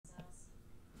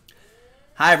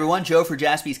Hi everyone, Joe for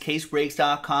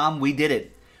JaspysCaseBreaks.com. We did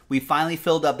it. We finally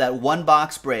filled up that one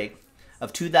box break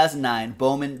of 2009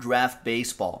 Bowman Draft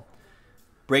Baseball.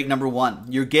 Break number one.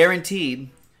 You're guaranteed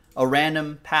a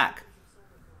random pack.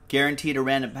 Guaranteed a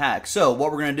random pack. So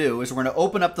what we're going to do is we're going to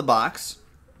open up the box.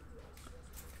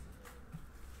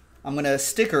 I'm going to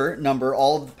sticker number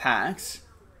all of the packs.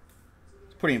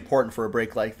 It's pretty important for a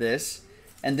break like this.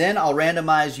 And then I'll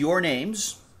randomize your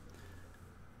names.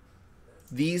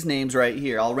 These names right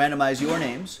here. I'll randomize your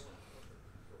names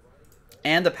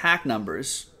and the pack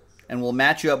numbers, and we'll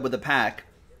match you up with the pack.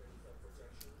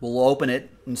 We'll open it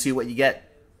and see what you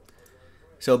get.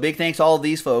 So big thanks to all of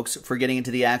these folks for getting into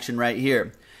the action right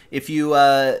here. If you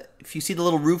see the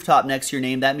little rooftop next to your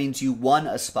name, that means you won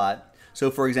a spot.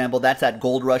 So for example, that's that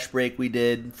Gold Rush break we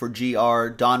did for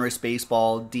GR, Donruss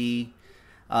Baseball, D,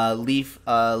 Leaf,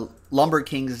 Lumber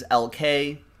Kings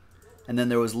LK. And then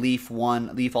there was Leaf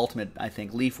Ultimate, I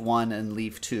think. Leaf 1 and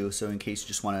Leaf 2. So in case you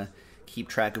just want to keep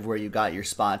track of where you got your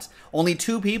spots. Only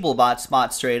 2 people bought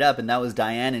spots straight up, and that was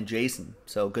Diane and Jason.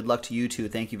 So good luck to you two.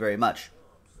 Thank you very much.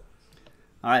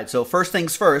 All right, so first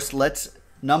things first, let's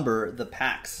number the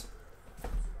packs.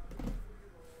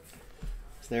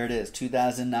 So there it is,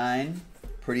 2009.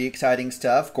 Pretty exciting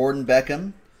stuff. Gordon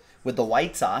Beckham with the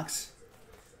White Sox.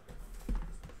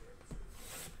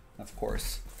 Of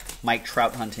course, Mike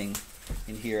Trout hunting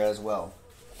in here as well.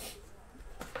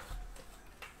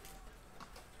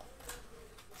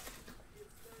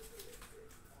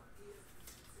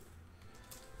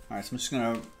 All right, so I'm just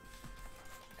going to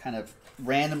kind of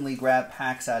randomly grab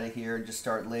packs out of here and just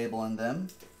start labeling them.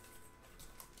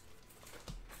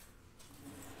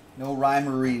 No rhyme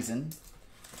or reason.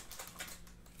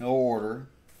 No order.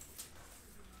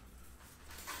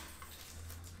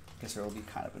 I guess there will be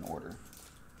kind of an order.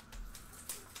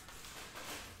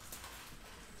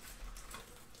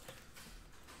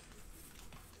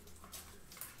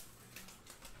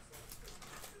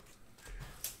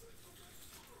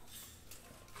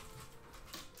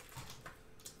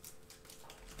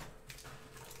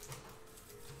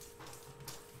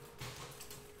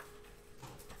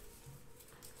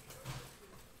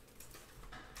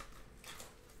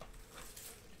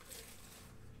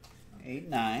 Eight,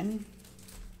 9.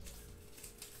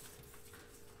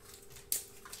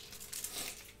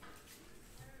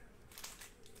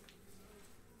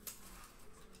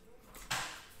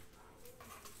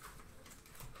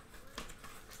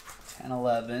 And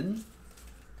 11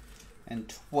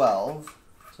 and 12.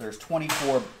 So there's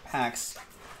 24 packs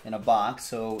in a box,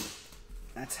 so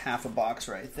that's half a box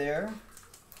right there.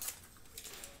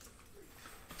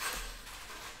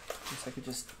 Guess I could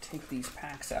just take these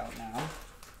packs out now.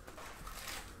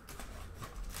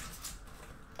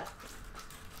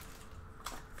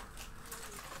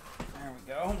 There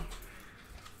we go.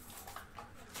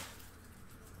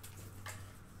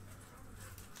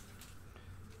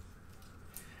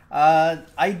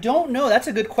 I don't know. That's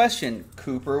a good question,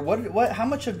 Cooper. How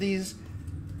much of these,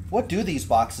 what do these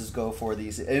boxes go for?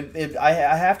 I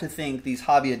have to think these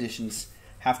hobby editions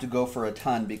have to go for a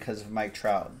ton because of Mike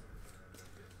Trout.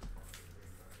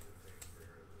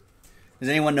 Does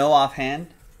anyone know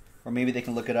offhand? Or maybe they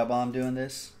can look it up while I'm doing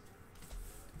this.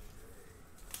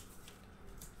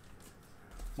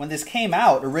 When this came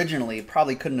out originally, it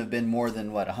probably couldn't have been more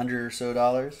than, what, $100 or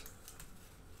so?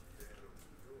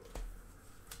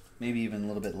 Maybe even a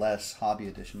little bit less. Hobby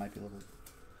edition might be a little bit.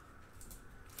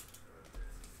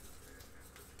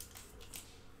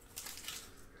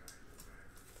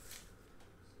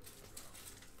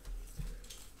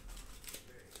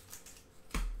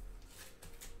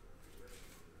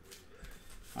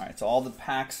 All right, so all the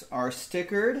packs are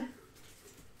stickered.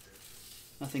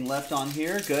 Nothing left on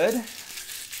here. Good.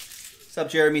 What's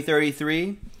up,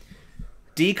 Jeremy33?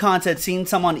 Decon said seen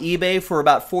some on eBay for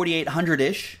about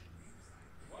 4,800-ish.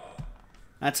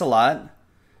 That's a lot.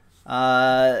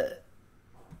 That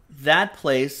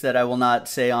place that I will not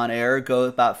say on air go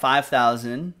about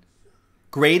 5,000.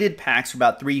 Graded packs for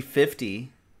about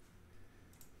 350.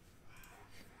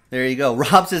 There you go.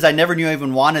 Rob says I never knew I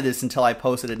even wanted this until I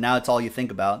posted it. Now it's all you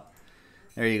think about.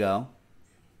 There you go.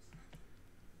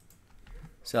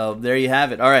 So there you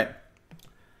have it. All right.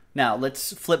 Now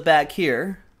let's flip back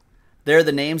here. There are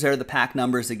the names. There are the pack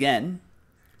numbers again.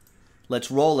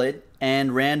 Let's roll it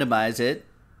and randomize it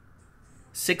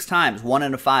 6 times. 1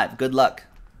 and a 5. Good luck.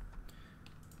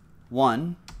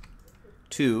 1,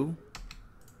 2,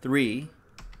 3,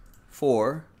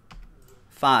 4,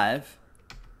 5,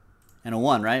 and a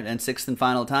 1, right? And 6th and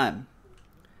final time.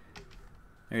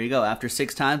 There you go. After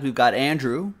 6 times, we've got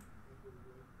Andrew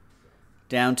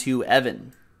down to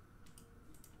Evan.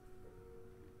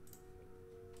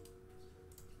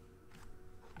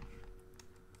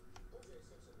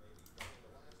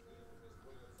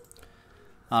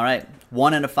 All right,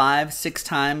 1 and a 5, 6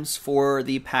 times for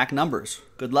the pack numbers.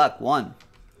 Good luck. 1,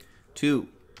 2,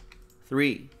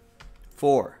 3,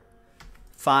 4,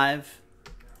 5,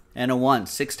 and a 1.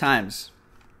 6 times.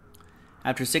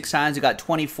 After 6 times, you got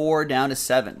 24 down to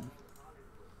 7.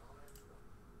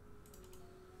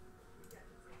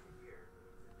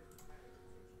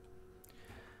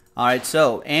 All right,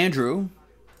 so Andrew,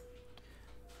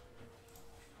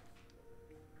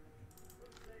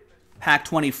 pack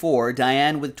 24,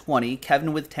 Diane with 20,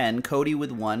 Kevin with 10, Cody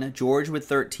with 1, George with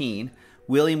 13,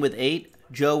 William with 8,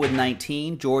 Joe with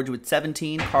 19, George with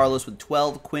 17, Carlos with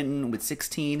 12, Quentin with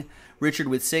 16, Richard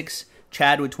with 6,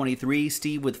 Chad with 23,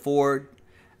 Steve with 4,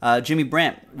 Jimmy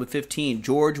Brandt with 15,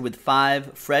 George with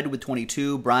 5, Fred with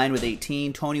 22, Brian with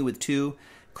 18, Tony with 2,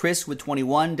 Chris with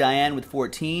 21, Diane with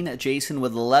 14, Jason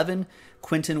with 11,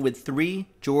 Quentin with 3,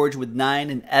 George with 9,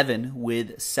 and Evan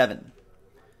with 7.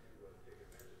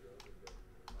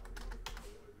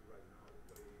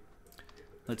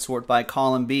 Let's sort by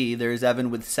column B. There's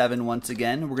Evan with 7 once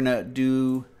again. We're going to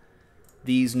do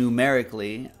these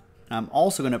numerically. I'm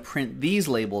also going to print these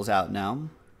labels out now.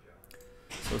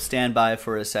 So stand by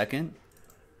for a second.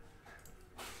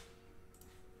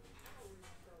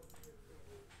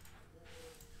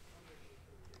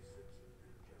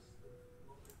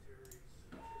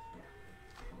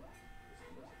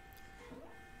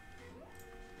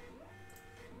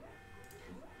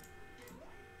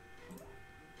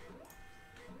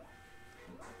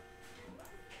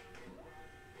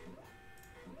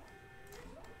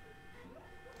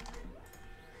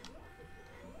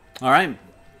 All right,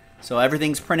 so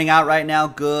everything's printing out right now.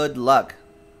 Good luck.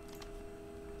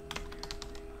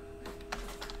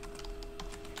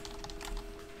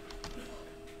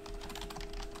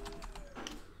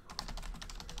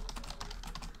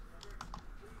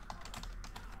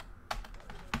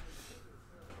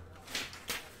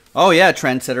 Oh yeah,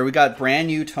 Trendsetter, we got brand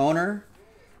new toner,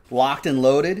 locked and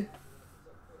loaded.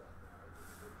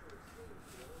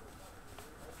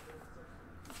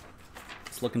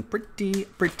 Looking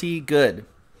pretty good.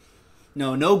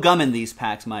 No gum in these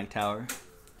packs, Mike Tower.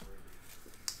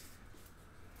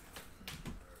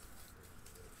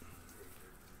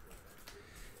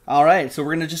 All right, so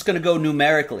we're just gonna go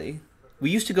numerically.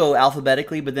 We used to go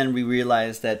alphabetically, but then we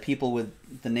realized that people with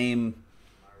the name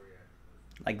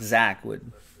like Zach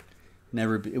would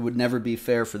never be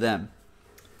fair for them.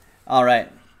 All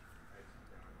right,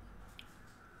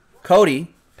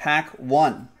 Cody, pack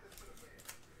 1.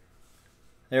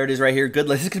 There it is right here. Good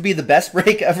luck. This could be the best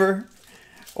break ever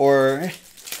or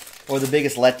the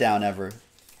biggest letdown ever.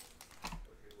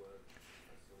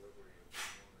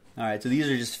 All right, so these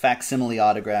are just facsimile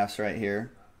autographs right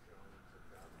here.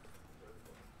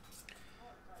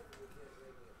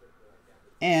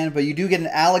 But you do get an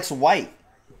Alex White.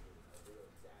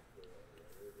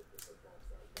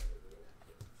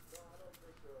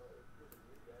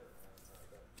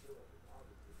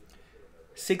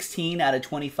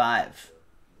 (16/25).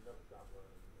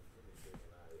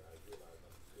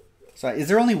 Sorry, is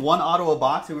there only one auto a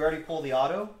box? Did we already pull the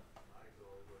auto?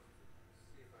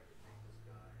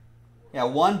 Yeah,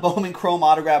 one Bowman Chrome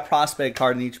autograph prospect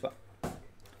card in each box.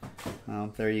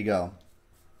 Oh, there you go.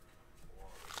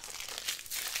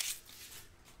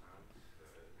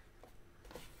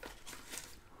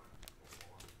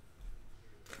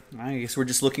 I guess we're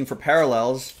just looking for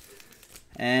parallels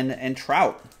and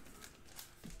Trout.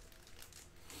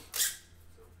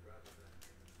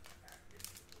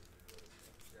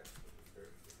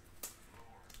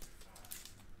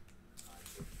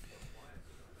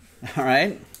 All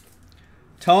right.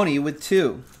 Tony with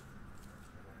 2.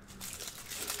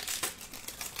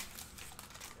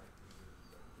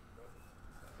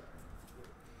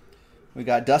 We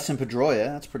got Dustin Pedroia.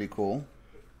 That's pretty cool.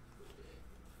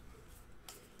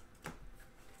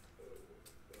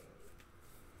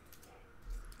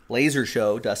 Laser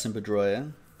Show, Dustin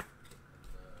Pedroia.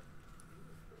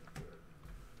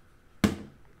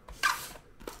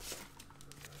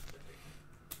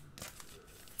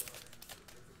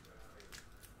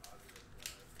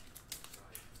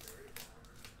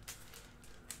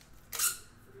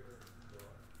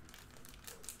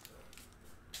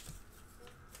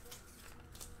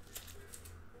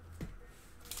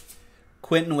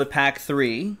 Quentin with pack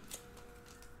 3.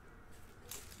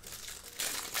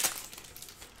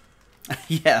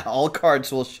 Yeah, all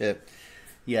cards will ship.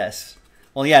 Yes.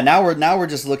 Well, yeah. Now we're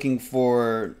just looking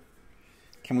for.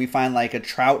 Can we find like a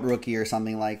Trout rookie or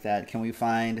something like that? Can we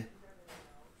find?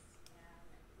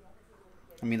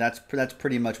 I mean, that's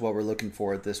pretty much what we're looking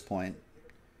for at this point.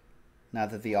 Now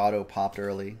that the auto popped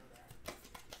early.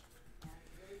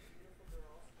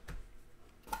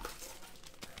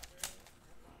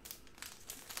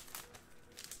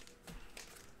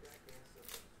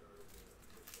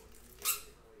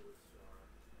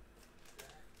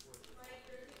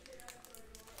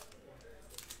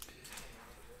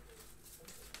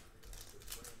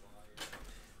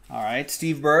 right,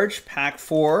 Steve Birch, pack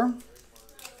 4.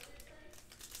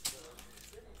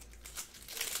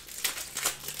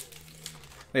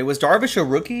 Wait, was Darvish a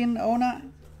rookie in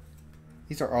 09?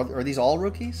 Are these all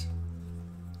rookies?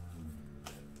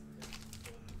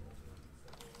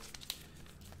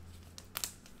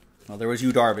 Well, there was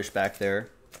Yu Darvish back there.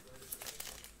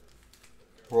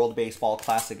 World Baseball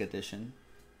Classic Edition.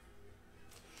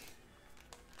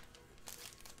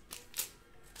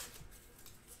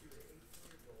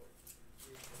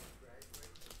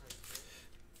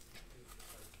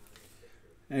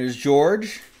 There's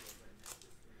George.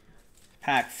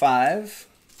 Pack 5.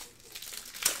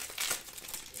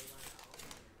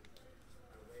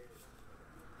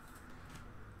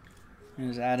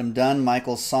 There's Adam Dunn,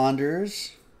 Michael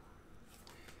Saunders.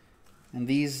 And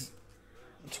these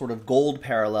sort of gold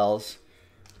parallels,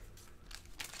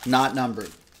 not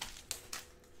numbered.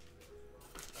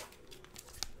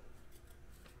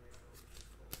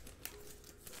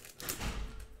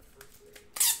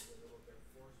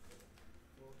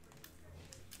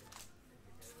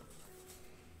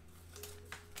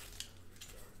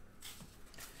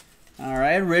 All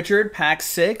right, Richard, pack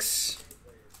 6.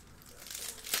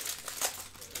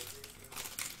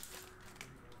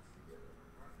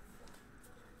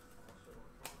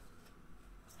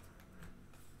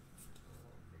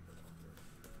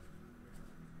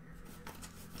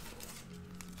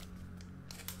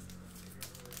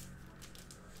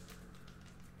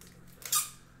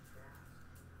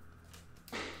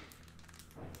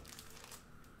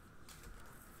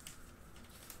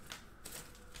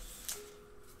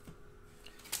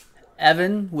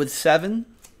 Evan with 7.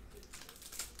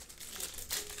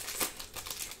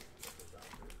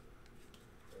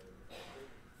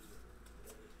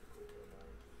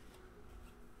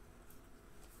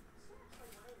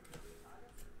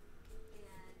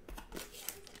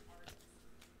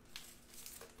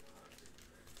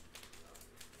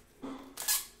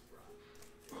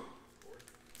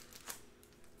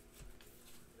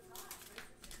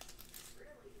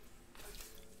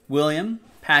 William,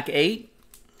 pack 8.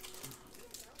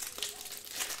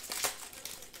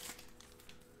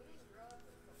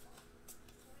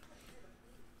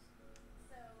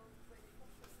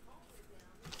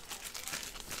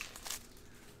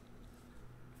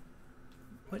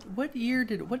 What year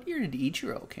did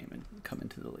Ichiro come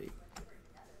into the league?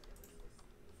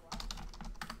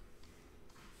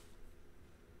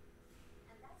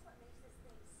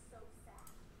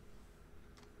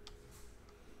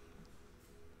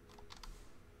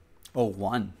 Oh,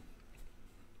 1.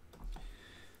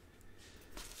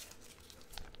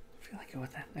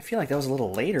 I feel like that was a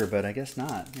little later, but I guess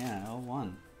not. Yeah,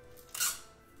 01.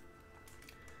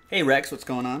 Hey Rex, what's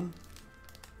going on?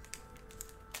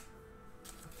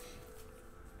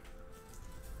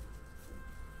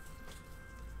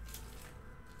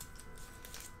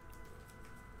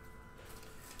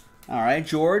 All right,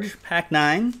 George, pack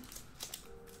 9.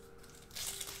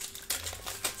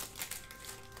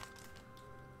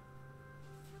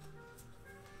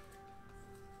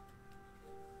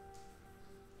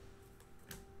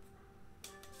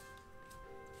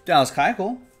 Dallas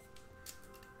Keuchel.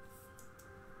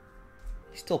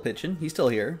 He's still pitching. He's still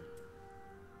here.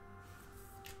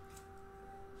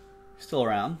 Still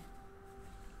around.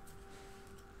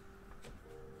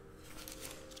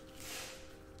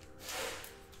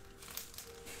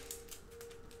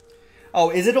 Oh,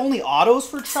 is it only autos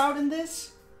for Trout in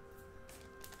this?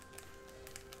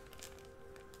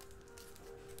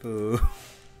 Boo.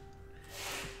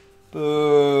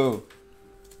 Boo.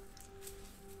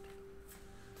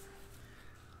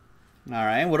 All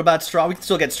right. What about Straw? We can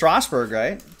still get Strasburg,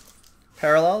 right?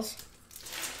 Parallels.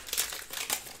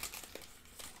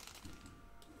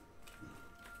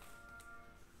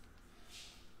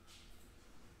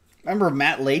 Remember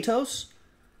Matt Latos?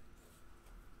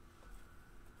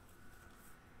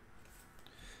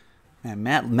 Man,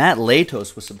 Matt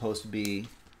Latos was supposed to be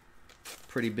a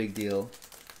pretty big deal.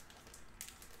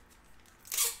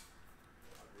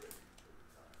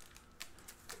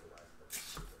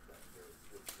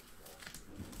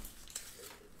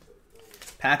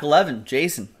 Pack 11,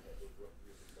 Jason.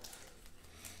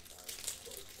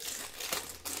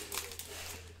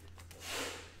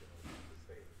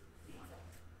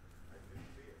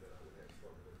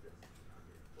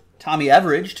 Tommy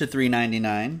Everidge to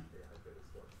 399.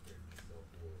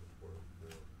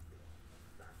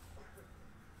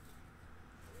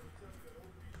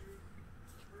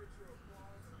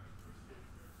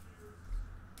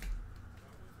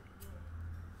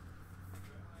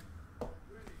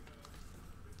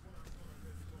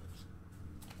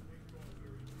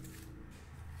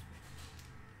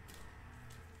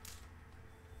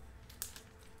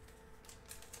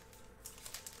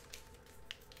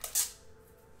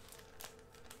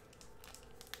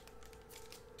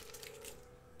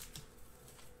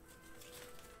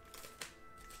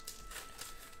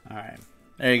 All right.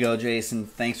 There you go, Jason.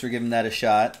 Thanks for giving that a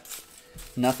shot.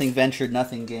 Nothing ventured,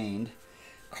 nothing gained.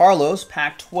 Carlos,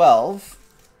 pack 12.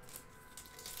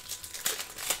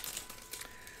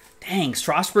 Dang,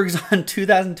 Strasburg's on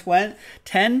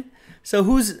 2010. So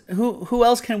who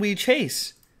else can we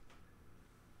chase?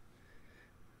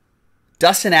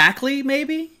 Dustin Ackley,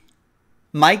 maybe?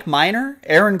 Mike Minor?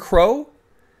 Aaron Crow?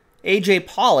 AJ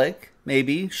Pollock,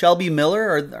 maybe? Shelby Miller?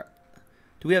 Or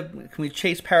can we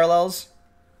chase parallels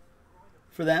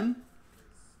for them?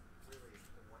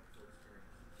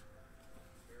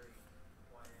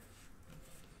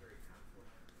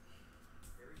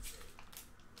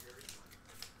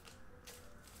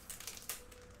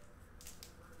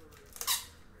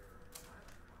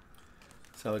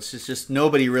 So it's just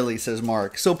nobody really, says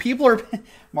Mark. So people are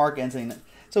Mark and saying that.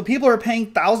 So people are paying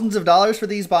thousands of dollars for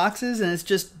these boxes, and it's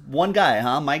just one guy,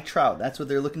 huh? Mike Trout. That's what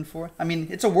they're looking for. I mean,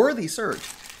 it's a worthy search.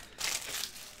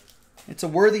 It's a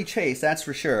worthy chase, that's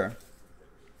for sure.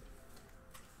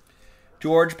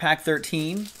 George, pack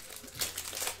 13.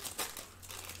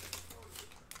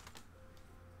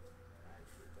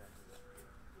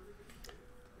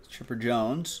 Chipper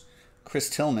Jones. Chris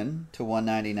Tillman to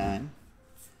 199.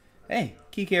 Hey,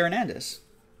 Kike Hernandez.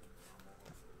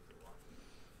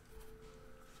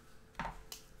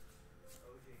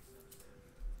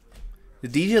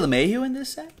 Is DJ LeMahieu in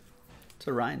this set? That's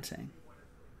what Ryan's saying.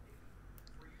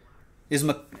 Is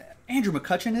Andrew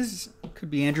McCutchen could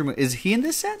be Andrew? Is he in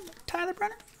this set? Tyler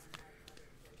Brenner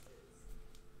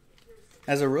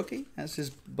as a rookie, as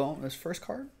his first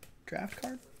card, draft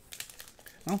card.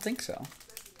 I don't think so.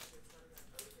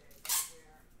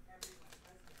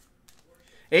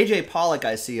 AJ Pollock,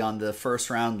 I see on the first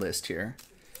round list here.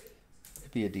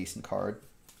 Could be a decent card.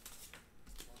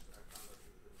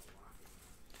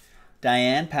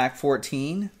 Diane, pack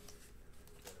 14.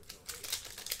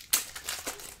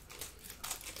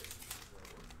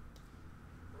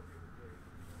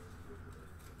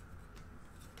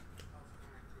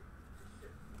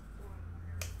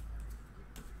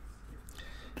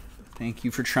 Thank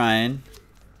you for trying.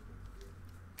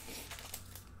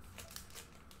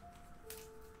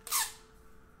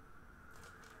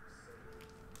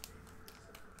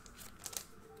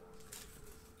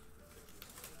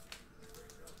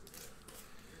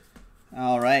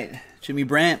 All right, Jimmy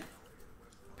Brandt,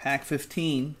 pack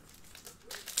 15.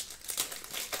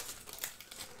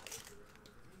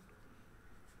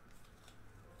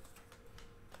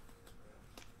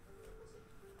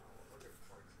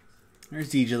 There's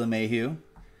DJ LeMahieu.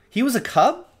 He was a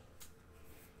Cub?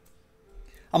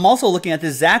 I'm also looking at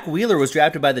this. Zach Wheeler was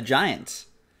drafted by the Giants.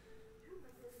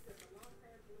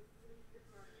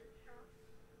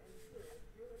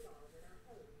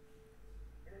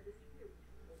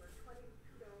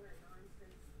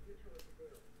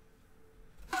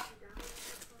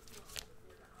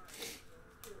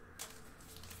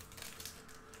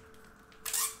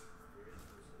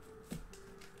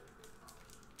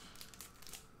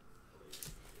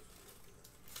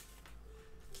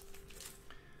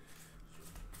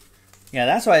 Yeah,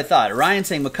 that's what I thought. Ryan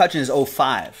saying McCutchen is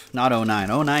 05, not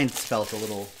 09. 09 felt a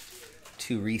little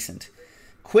too recent.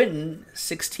 Quinton,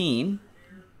 16.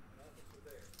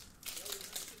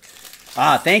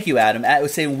 Ah, thank you, Adam. It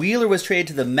was saying Wheeler was traded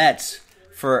to the Mets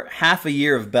for half a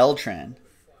year of Beltran.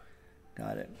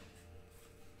 Got it.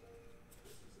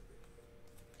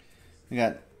 We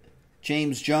got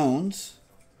James Jones.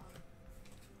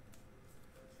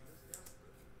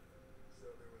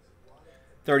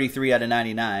 $33 out of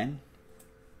 99.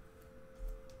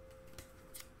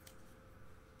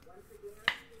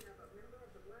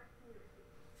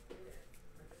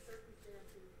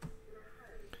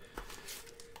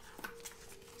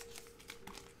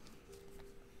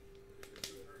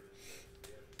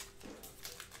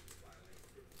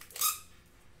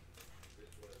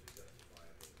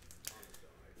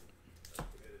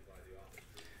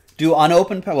 Do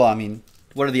unopened? Well, I mean,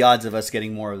 what are the odds of us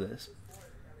getting more of this?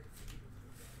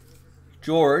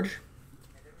 George.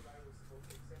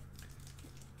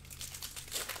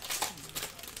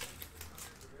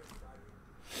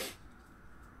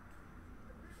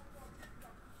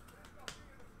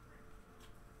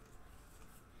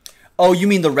 Oh, you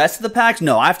mean the rest of the packs?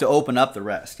 No, I have to open up the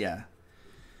rest, yeah.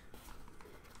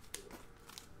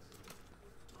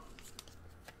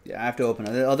 Yeah, I have to open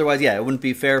it. Otherwise, yeah, it wouldn't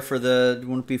be fair for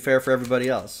everybody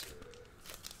else.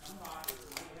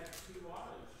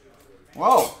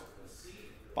 Whoa.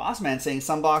 Bossman saying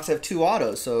some box have 2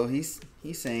 autos, so he's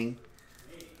saying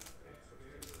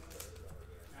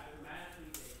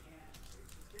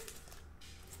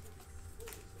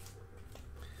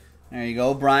there you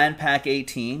go, Brian, pack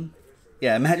 18.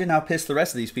 Yeah, imagine how pissed the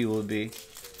rest of these people would be.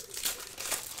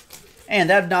 And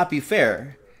that'd not be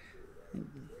fair.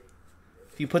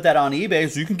 If you put that on eBay,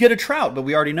 so you can get a Trout, but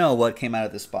we already know what came out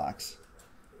of this box.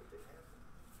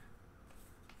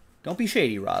 Don't be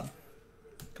shady, Rob.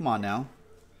 Come on now.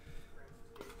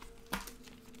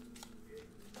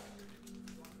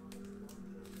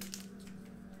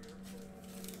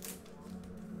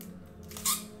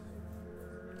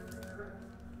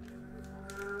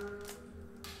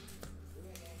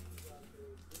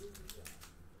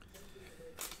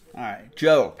 All right,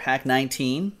 Joe, pack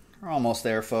 19. We're almost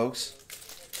there, folks.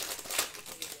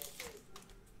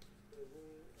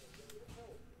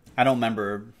 I don't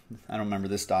remember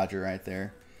this Dodger right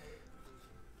there.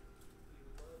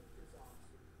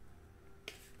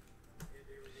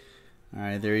 All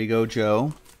right, there you go,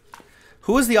 Joe.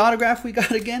 Who was the autograph we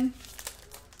got again?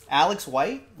 Alex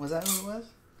White? Was that who it was?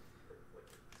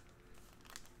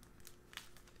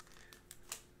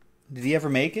 Did he ever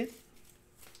make it?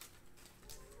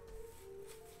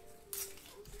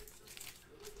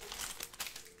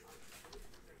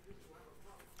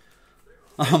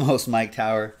 Almost Mike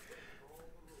Tower.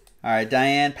 All right,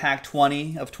 Diane, pack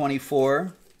 20 of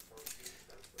 24.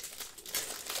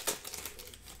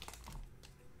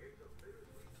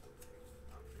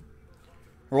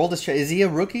 Is he a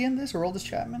rookie in this, Aroldis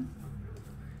Chapman?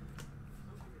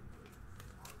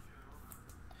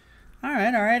 All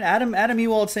right. Adam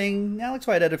Ewald saying Alex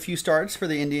White had a few starts for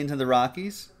the Indians and the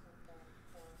Rockies.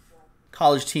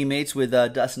 College teammates with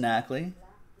Dustin Ackley.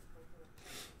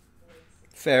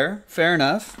 Fair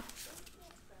enough.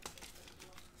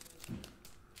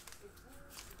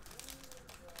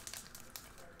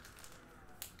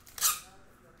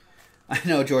 I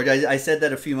know, George. I said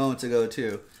that a few moments ago,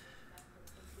 too.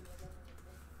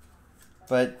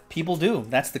 But people do.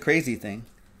 That's the crazy thing.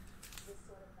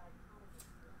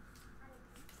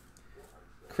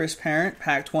 Chris Parent,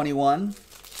 pack 21.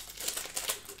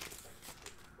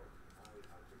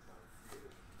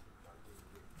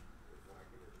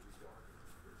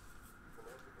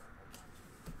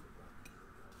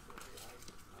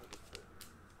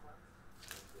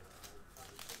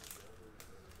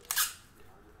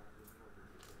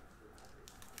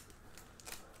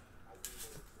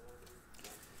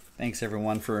 Thanks,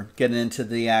 everyone, for getting into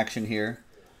the action here.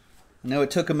 I know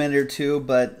it took a minute or two,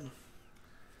 but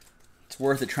it's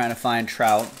worth it trying to find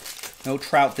Trout. No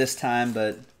Trout this time,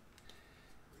 but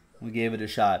we gave it a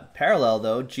shot. Parallel,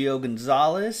 though, Gio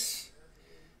Gonzalez,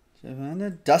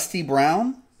 Dusty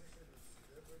Brown.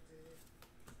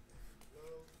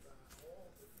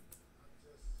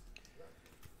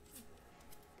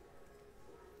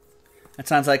 That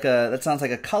sounds like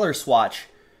a color swatch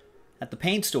at the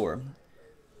paint store.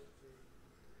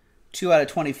 2 out of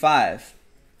 25.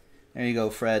 There you go,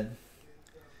 Fred.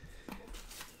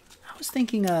 I was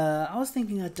thinking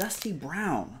a Dusty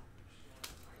Brown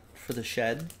for the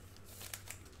shed.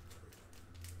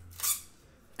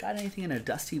 Got anything in a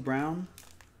Dusty Brown?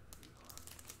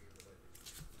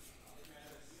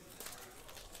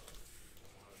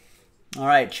 All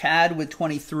right, Chad with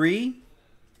 23.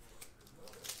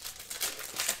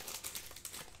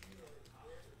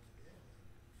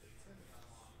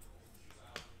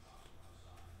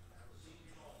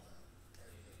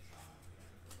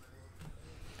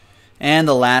 And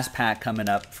the last pack coming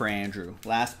up for Andrew.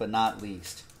 Last but not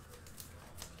least.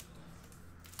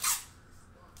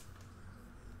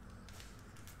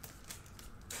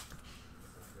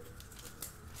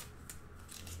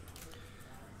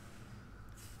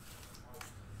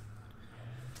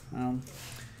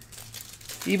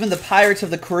 Even the Pirates of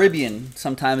the Caribbean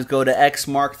sometimes go to X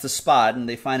marks the spot and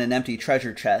they find an empty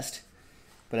treasure chest.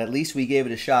 But at least we gave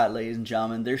it a shot, ladies and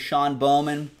gentlemen. There's Sean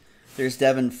Bowman. There's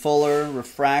Devin Fuller,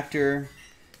 refractor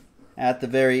at the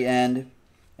very end.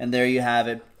 And there you have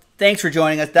it. Thanks for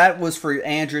joining us. That was for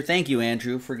Andrew. Thank you,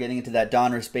 Andrew, for getting into that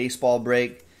Donruss baseball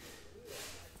break.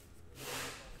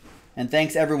 And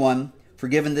thanks, everyone, for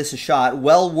giving this a shot.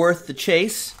 Well worth the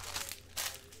chase.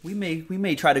 We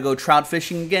may try to go trout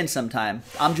fishing again sometime.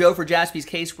 I'm Joe for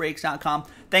JaspysCaseBreaks.com.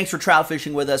 Thanks for trout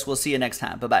fishing with us. We'll see you next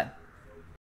time. Bye-bye.